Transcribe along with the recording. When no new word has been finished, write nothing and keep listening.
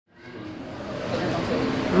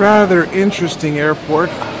rather interesting airport,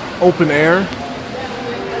 open air,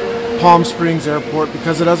 Palm Springs Airport,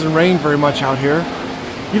 because it doesn't rain very much out here.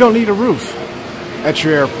 You don't need a roof at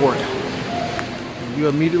your airport. You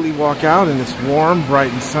immediately walk out and it's warm,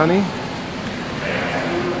 bright and sunny.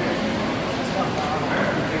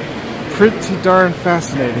 Pretty darn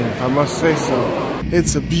fascinating, if I must say so.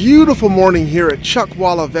 It's a beautiful morning here at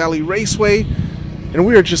Chuckwalla Valley Raceway, and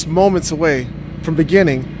we are just moments away from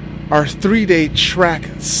beginning our 3-day track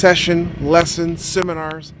session, lessons,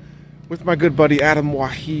 seminars with my good buddy Adam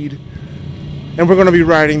Waheed. And we're going to be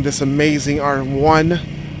riding this amazing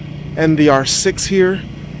R1 and the R6 here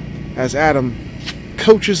as Adam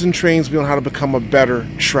coaches and trains me on how to become a better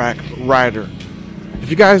track rider. If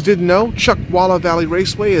you guys didn't know, Chuckwalla Valley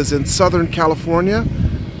Raceway is in Southern California,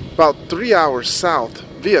 about 3 hours south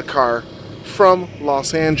via car from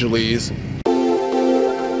Los Angeles.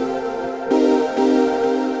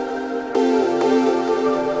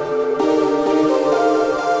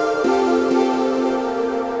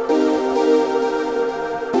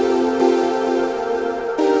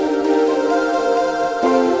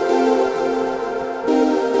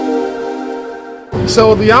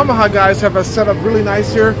 So the Yamaha guys have us set up really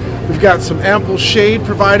nice here. We've got some ample shade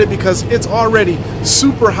provided because it's already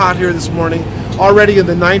super hot here this morning, already in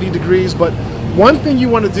the 90 degrees. But one thing you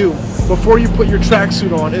want to do before you put your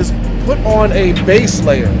tracksuit on is put on a base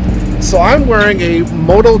layer. So I'm wearing a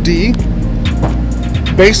Moto D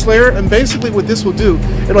base layer, and basically what this will do,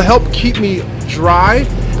 it'll help keep me dry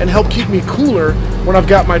and help keep me cooler when I've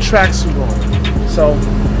got my tracksuit on. So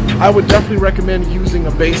I would definitely recommend using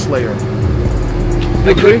a base layer.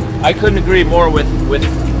 I couldn't agree more with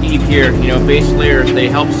Eve here. You know, base layers, they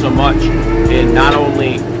help so much in not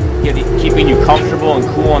only keeping you comfortable and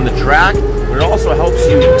cool on the track, but it also helps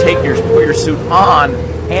you put your suit on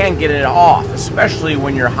and get it off, especially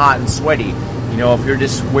when you're hot and sweaty. You know, if you're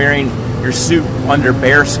just wearing your suit under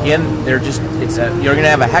bare skin, you're gonna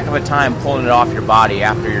have a heck of a time pulling it off your body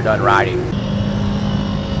after you're done riding.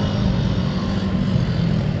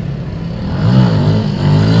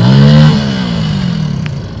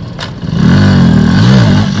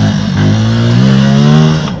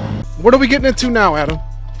 What are we getting into now, Adam?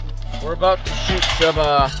 We're about to shoot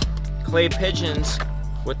some clay pigeons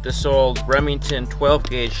with this old Remington 12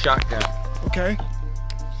 gauge shotgun. Okay.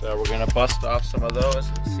 So we're gonna bust off some of those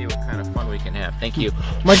and see what kind of fun we can have. Thank you.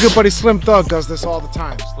 My good buddy Slim Thug does this all the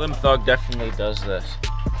time. Slim Thug definitely does this.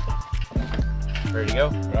 Ready to go?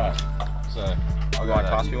 Right. So I'll go and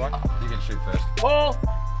toss me one. You can shoot first. Pull!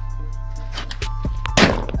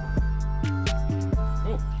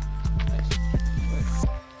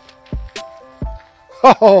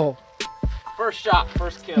 Oh! First shot,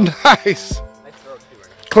 first kill. Nice! Nice throw too,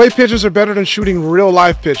 right? Clay pigeons are better than shooting real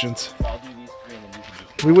live pigeons. I'll do these three and then you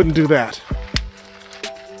can do. We wouldn't do that.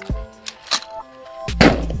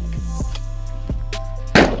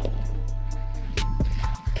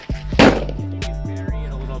 You can vary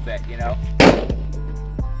it a little bit, you know?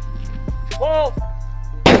 Pull!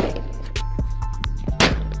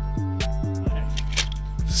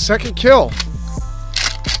 Second kill.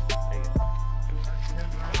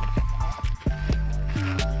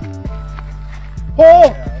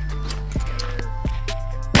 Oh!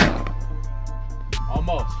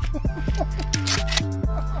 Almost.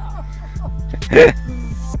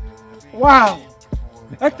 Wow!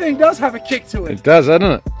 That thing does have a kick to it. It does, doesn't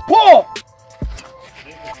it? Pull!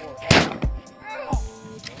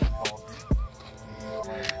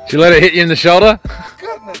 Did you let it hit you in the shoulder?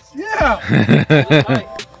 Goodness, yeah!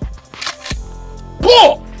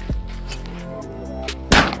 Pull!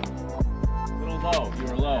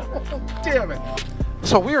 Damn it.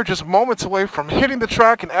 So we are just moments away from hitting the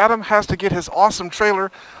track, and Adam has to get his awesome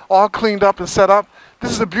trailer all cleaned up and set up.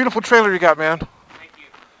 This is a beautiful trailer you got, man. Thank you.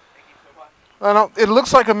 Thank you so much. I know it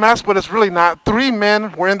looks like a mess, but it's really not. 3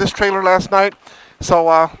 men were in this trailer last night,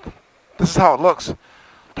 so this is how it looks.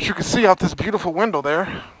 But you can see out this beautiful window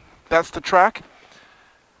there. That's the track.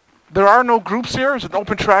 There are no groups here. It's an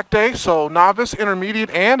open track day, so novice, intermediate,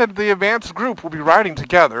 and the advanced group will be riding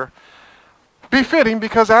together. Befitting,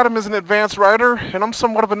 because Adam is an advanced rider and I'm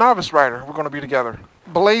somewhat of a novice rider. We're going to be together.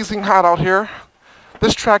 Blazing hot out here.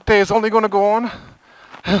 This track day is only going to go on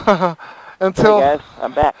until... Hey guys,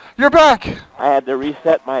 I'm back. You're back! I had to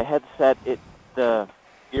reset my headset. The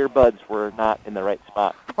earbuds were not in the right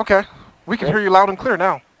spot. Okay. We can hear you loud and clear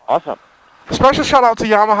now. Awesome. Special shout out to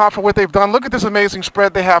Yamaha for what they've done. Look at this amazing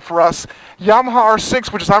spread they have for us. Yamaha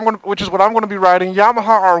R6, which is what I'm going to be riding.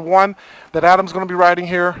 Yamaha R1 that Adam's going to be riding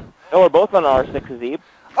here. No, we're both on R6s, Eve.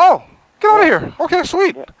 Oh, get out of here. Okay,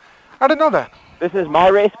 sweet. Yeah. I didn't know that. This is my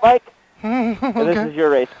race bike, and okay. this is your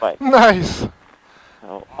race bike. Nice.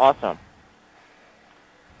 So awesome.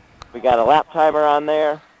 We got a lap timer on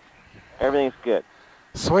there. Everything's good.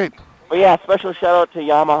 Sweet. But yeah, special shout out to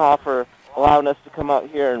Yamaha for allowing us to come out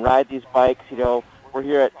here and ride these bikes. You know, we're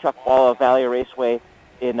here at Chuckwalla Valley Raceway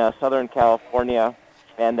in Southern California,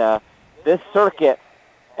 and this circuit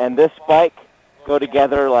and this bike go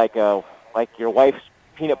together like your wife's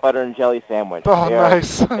peanut butter and jelly sandwich. Oh,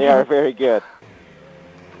 nice. They are very good.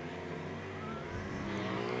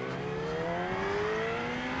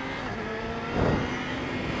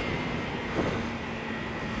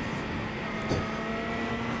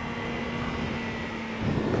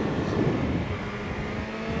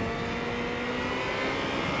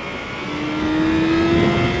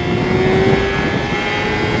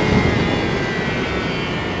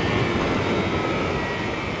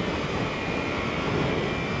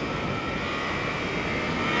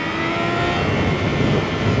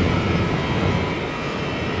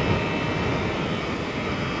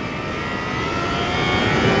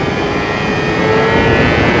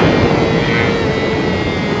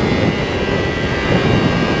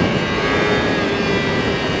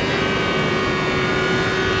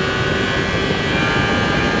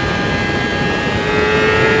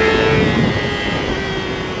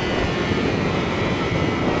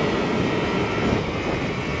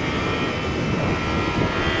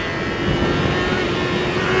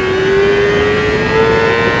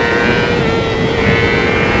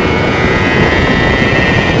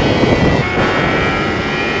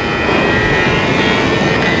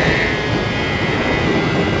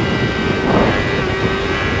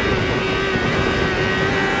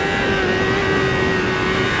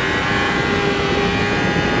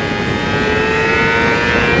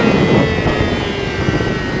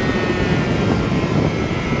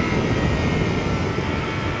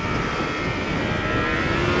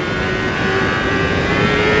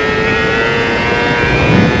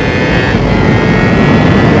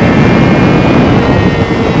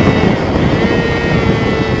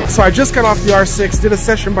 So I just got off the R6, did a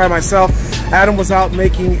session by myself. Adam was out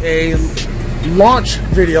making a launch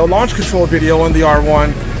control video on the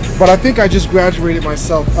R1, but I think I just graduated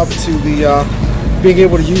myself up to the being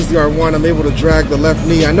able to use the R1. I'm able to drag the left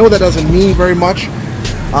knee. I know that doesn't mean very much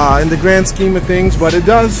in the grand scheme of things, but it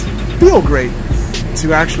does feel great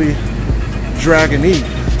to actually drag a knee.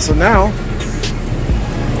 So now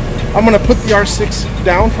I'm gonna put the R6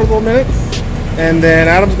 down for a little minute, and then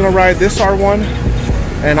Adam's gonna ride this R1,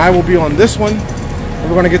 and I will be on this one. And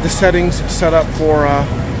we're gonna get the settings set up for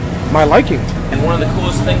my liking. And one of the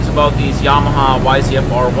coolest things about these Yamaha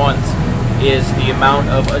YZF-R1s is the amount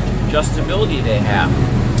of adjustability they have.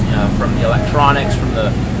 From the electronics, from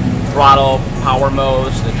the throttle, power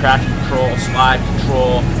modes, the traction control, slide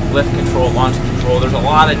control, lift control, launch control. There's a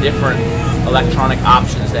lot of different electronic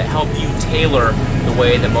options that help you tailor the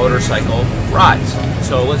way the motorcycle rides.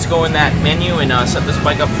 So let's go in that menu and set this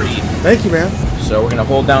bike up for you. Thank you, man. So we're going to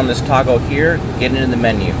hold down this toggle here, get into the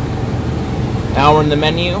menu. Now we're in the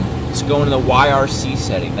menu. Let's go into the YRC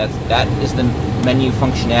setting. That is the menu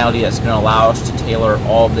functionality that's going to allow us to tailor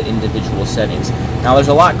all of the individual settings. Now there's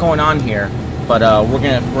a lot going on here, but we're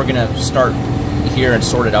gonna start here and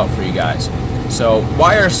sort it out for you guys. So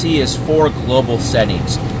YRC is 4 global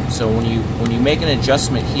settings. So when you make an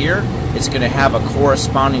adjustment here, it's going to have a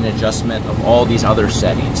corresponding adjustment of all these other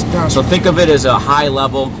settings. Gotcha. So think of it as a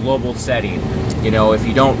high-level global setting. You know, if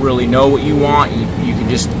you don't really know what you want, you can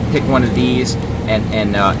just pick one of these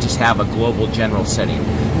and just have a global general setting.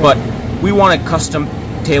 But we want to custom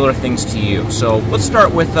tailor things to you. So let's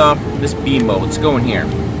start with this B mode. Let's go in here.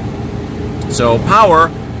 So power,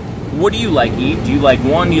 what do you like, Eve? Do you like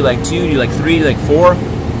 1? Do you like 2? Do you like 3? Do you like 4?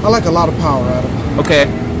 I like a lot of power, Adam. Okay,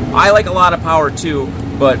 I like a lot of power too,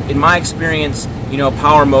 but in my experience, you know,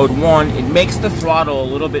 power mode 1, it makes the throttle a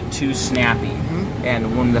little bit too snappy.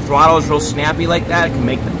 And when the throttle is real snappy like that, it can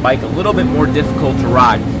make the bike a little bit more difficult to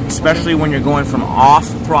ride, especially when you're going from off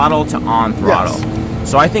throttle to on throttle.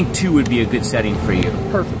 Yes. So I think 2 would be a good setting for you.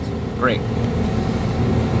 Perfect. Great.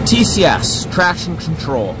 TCS, traction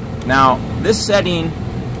control. Now, this setting,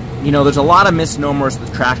 you know, there's a lot of misnomers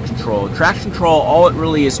with traction control. Traction control, all it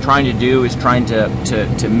really is trying to do is trying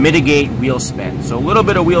to mitigate wheel spin. So a little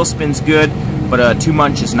bit of wheel spin's good, but too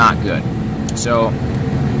much is not good. So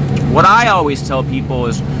what I always tell people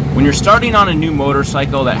is when you're starting on a new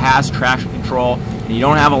motorcycle that has traction control and you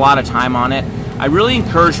don't have a lot of time on it, I really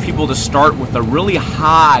encourage people to start with a really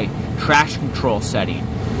high traction control setting.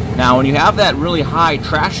 Now, when you have that really high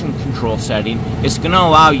traction control setting, it's going to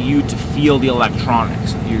allow you to feel the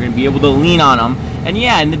electronics. You're going to be able to lean on them. And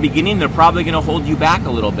yeah, in the beginning, they're probably going to hold you back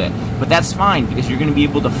a little bit. but that's fine because you're going to be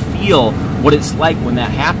able to feel what it's like when that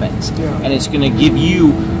happens. And it's going to give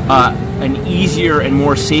you an easier and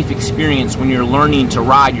more safe experience when you're learning to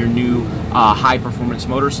ride your new high performance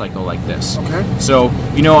motorcycle like this. So,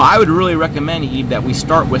 you know, I would really recommend, Eve, that we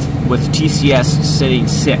start with TCS setting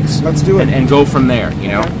 6. Let's do it. And go from there, you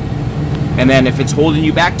know. And then if it's holding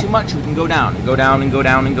you back too much, we can go down and go down and go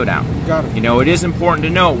down and go down. Got it. You know, it is important to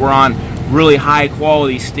note we're on really high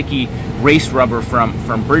quality sticky race rubber from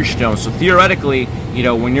Bridgestone. So theoretically, you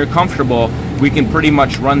know, when you're comfortable, we can pretty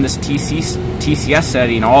much run this TCS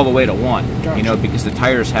setting all the way to 1. Gotcha. You know, because the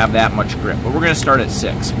tires have that much grip. But we're going to start at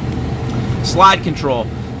 6. Slide control.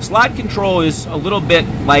 Slide control is a little bit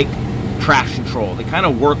like traction control. They kind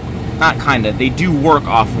of work, not kind of, they do work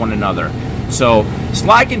off one another. So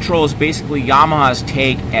slide control is basically Yamaha's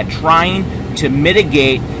take at trying to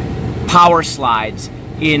mitigate power slides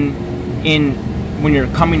in when you're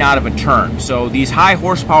coming out of a turn. So these high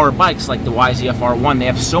horsepower bikes like the YZF-R1, they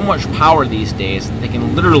have so much power these days that they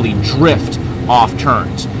can literally drift off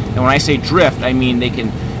turns. And when I say drift, I mean they can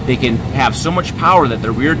have so much power that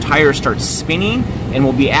the rear tire starts spinning and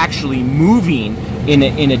will be actually moving in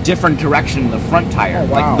a different direction than the front tire,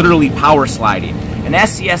 like literally power sliding. And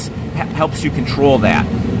SCS helps you control that.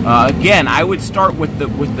 Again, I would start with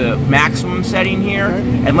the maximum setting here,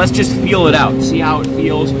 and let's just feel it out, see how it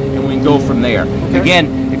feels, and we can go from there.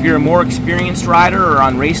 Again, if you're a more experienced rider or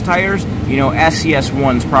on race tires, you know, SCS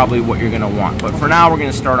 1 is probably what you're going to want. But for now, we're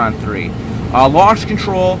going to start on 3. Launch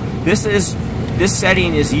control. This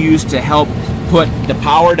setting is used to help put the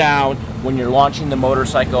power down when you're launching the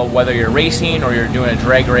motorcycle, whether you're racing or you're doing a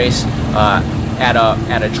drag race at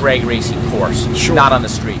a drag racing course, not on the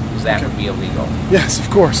street, because that would be illegal. Yes, of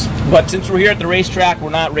course. But since we're here at the racetrack, we're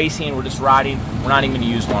not racing, we're just riding. We're not even going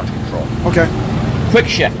to use launch control. Quick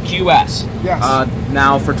shift, QS. Yes.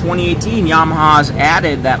 Now for 2018, Yamaha's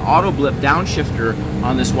added that auto blip downshifter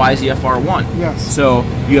on this YZF-R1. Yes. So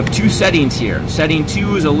you have 2 settings here. Setting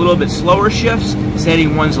 2 is a little bit slower shifts.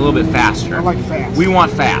 Setting 1 is a little bit faster. I like fast. We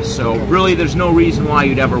want fast. So really, there's no reason why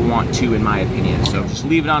you'd ever want 2, in my opinion. So just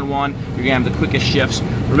leave it on 1. You're gonna have the quickest shifts.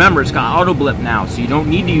 Remember, it's got auto blip now, so you don't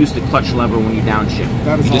need to use the clutch lever when you downshift.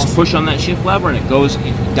 That is you just awesome. push on that shift lever, and it goes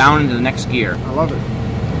down into the next gear. I love it.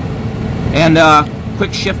 And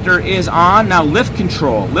quick shifter is on. Now lift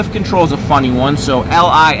control. Lift control is a funny one. So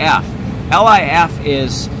LIF. LIF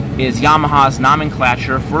is Yamaha's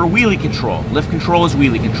nomenclature for wheelie control. Lift control is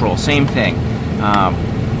wheelie control. Same thing.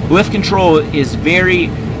 Lift control is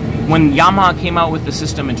when Yamaha came out with the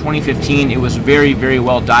system in 2015, it was very, very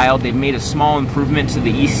well dialed. They've made a small improvement to the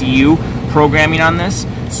ECU programming on this.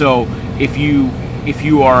 So if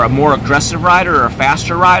you are a more aggressive rider or a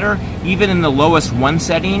faster rider, even in the lowest 1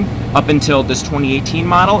 setting up until this 2018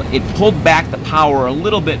 model, it pulled back the power a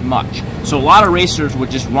little bit much. So a lot of racers would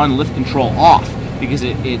just run lift control off because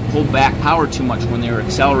it pulled back power too much when they were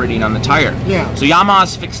accelerating on the tire. Yeah. So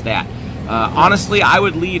Yamaha's fixed that. Honestly, I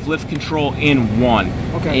would leave lift control in 1.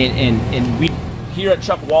 And we here at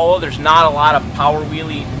Chuckwalla, there's not a lot of power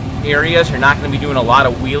wheelie areas. You're not going to be doing a lot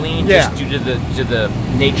of wheeling just due to the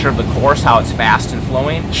nature of the course, how it's fast and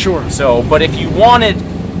flowing. Sure. So, but if you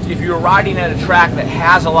were riding at a track that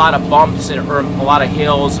has a lot of bumps or a lot of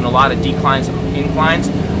hills and a lot of declines and inclines,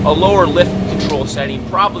 a lower lift control setting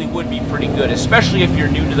probably would be pretty good, especially if you're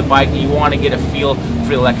new to the bike and you want to get a feel for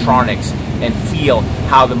the electronics and feel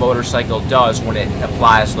how the motorcycle does when it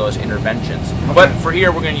applies those interventions. But for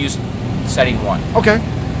here, we're going to use setting 1.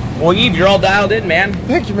 Well, Eve, you're all dialed in, man.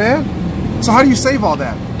 Thank you, man. So how do you save all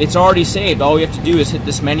that? It's already saved. All we have to do is hit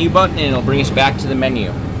this menu button and it'll bring us back to the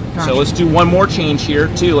menu. Gotcha. So let's do one more change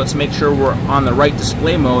here, too. Let's make sure we're on the right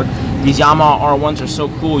display mode. These Yamaha R1s are so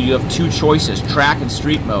cool. You have 2 choices, track and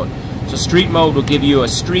street mode. So street mode will give you a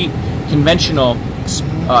street conventional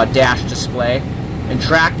dash display, and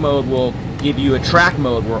track mode will give you a track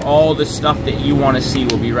mode where all the stuff that you want to see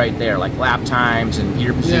will be right there, like lap times and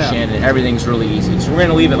gear position, and everything's really easy. So we're going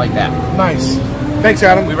to leave it like that. Nice. Thanks,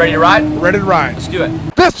 Adam. We ready to ride? Ready to ride. Let's do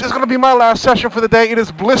it. This is going to be my last session for the day. It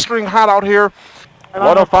is blistering hot out here.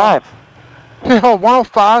 105. Oh,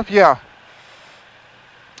 105, yeah.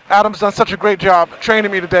 Adam's done such a great job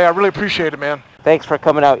training me today. I really appreciate it, man. Thanks for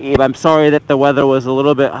coming out, Eve. I'm sorry that the weather was a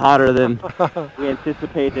little bit hotter than we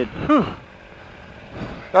anticipated.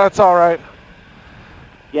 That's all right.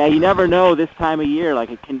 Yeah, you never know this time of year. Like,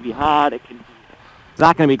 it can be hot. It's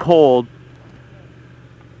not going to be cold.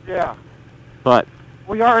 Yeah. But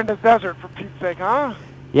We are in the desert, for Pete's sake, huh?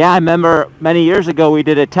 yeah, I remember many years ago we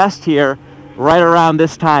did a test here right around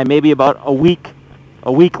this time, maybe about a week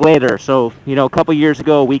later. So, you know, a couple years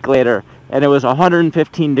ago, a week later, and it was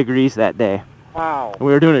 115 degrees that day. Wow. And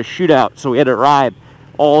we were doing a shootout, so we had to ride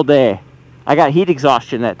all day. I got heat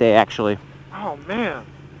exhaustion that day, actually. Oh, man.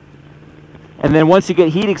 And then once you get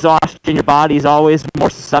heat exhaustion, your body's always more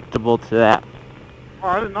susceptible to that. Oh,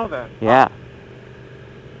 I didn't know that. Yeah.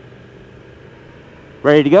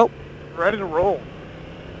 Ready to go? Ready to roll.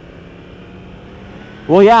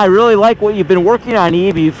 Well, yeah, I really like what you've been working on,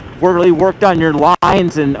 Eve. You've really worked on your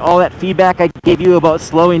lines and all that feedback I gave you about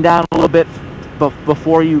slowing down a little bit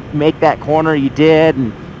before you make that corner. You did,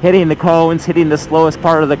 and hitting the cones, hitting the slowest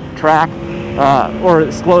part of the track, or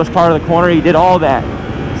the slowest part of the corner. You did all that.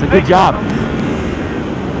 It's a good job.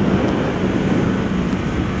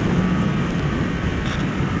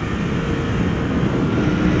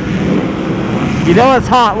 You know it's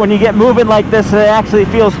hot when you get moving like this. It actually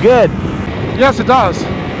feels good. Yes, it does.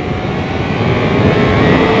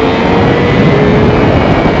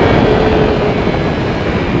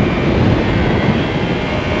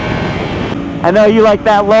 I know you like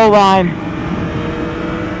that low line.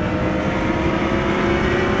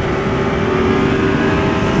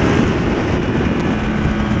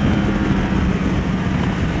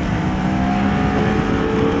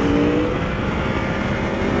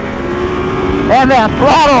 And that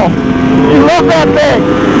throttle. You love that thing.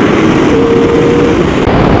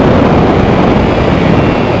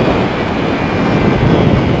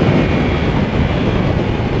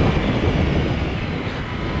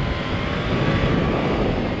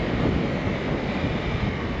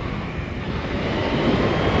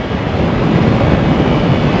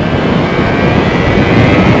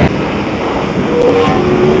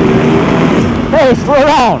 Hey, slow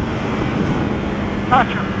down.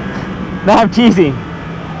 Gotcha. No, I'm teasing.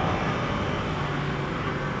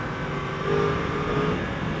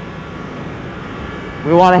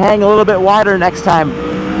 We want to hang a little bit wider next time.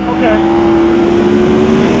 Okay.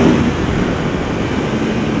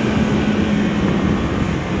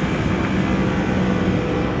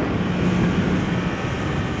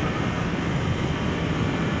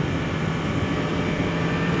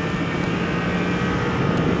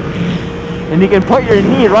 And you can put your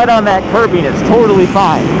knee right on that curbing. It's totally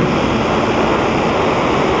fine.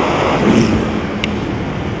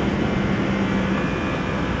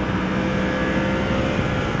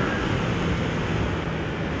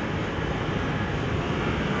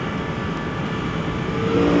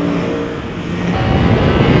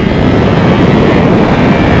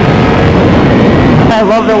 I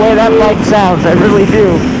love the way that bike sounds. I really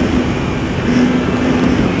do.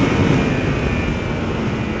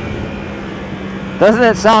 Doesn't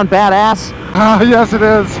it sound badass? Yes, it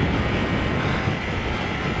is.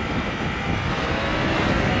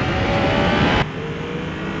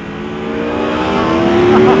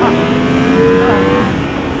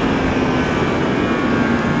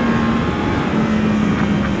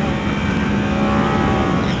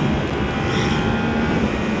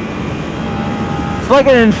 It's like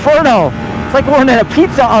an inferno. It's like we're in a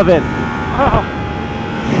pizza oven.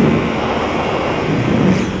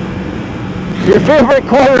 Your favorite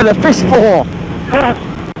corner, the fishbowl.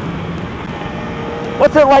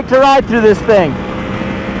 What's it like to ride through this thing?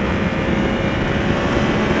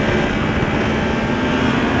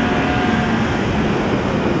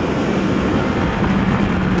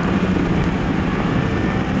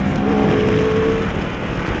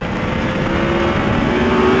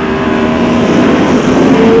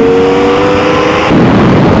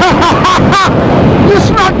 You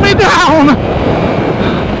smacked me down!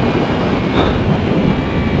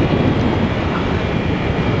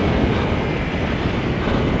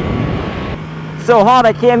 So hot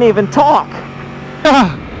I can't even talk.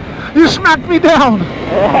 You smacked me down!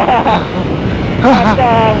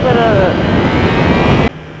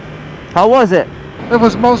 How was it? It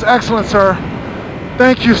was most excellent, sir.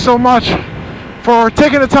 Thank you so much for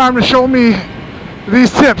taking the time to show me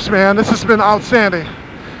these tips, man. This has been outstanding.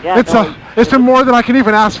 Yeah, It's been more than I can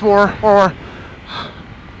even ask for, or...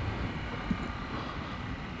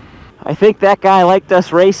 I think that guy liked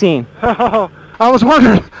us racing. I was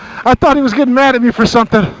wondering. I thought he was getting mad at me for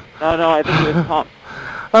something. No, I think he was pumped.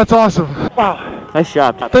 That's awesome. Wow. Nice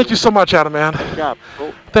job. Thank you so much, Adam, man. Good job.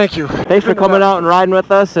 Cool. Thank you. Thanks for coming out and riding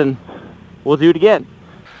with us, and we'll do it again.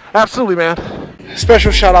 Absolutely, man.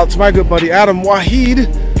 Special shout out to my good buddy Adam Waheed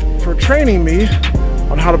for training me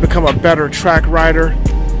on how to become a better track rider.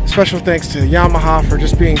 Special thanks to Yamaha for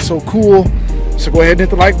just being so cool. So go ahead and hit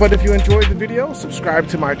the like button if you enjoyed the video. Subscribe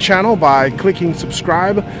to my channel by clicking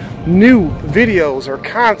subscribe. New videos are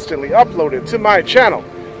constantly uploaded to my channel.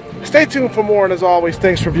 Stay tuned for more, and as always,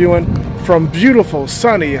 thanks for viewing from beautiful,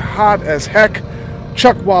 sunny, hot as heck,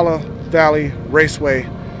 Chuckwalla Valley Raceway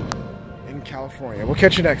in California. We'll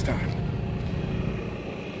catch you next time.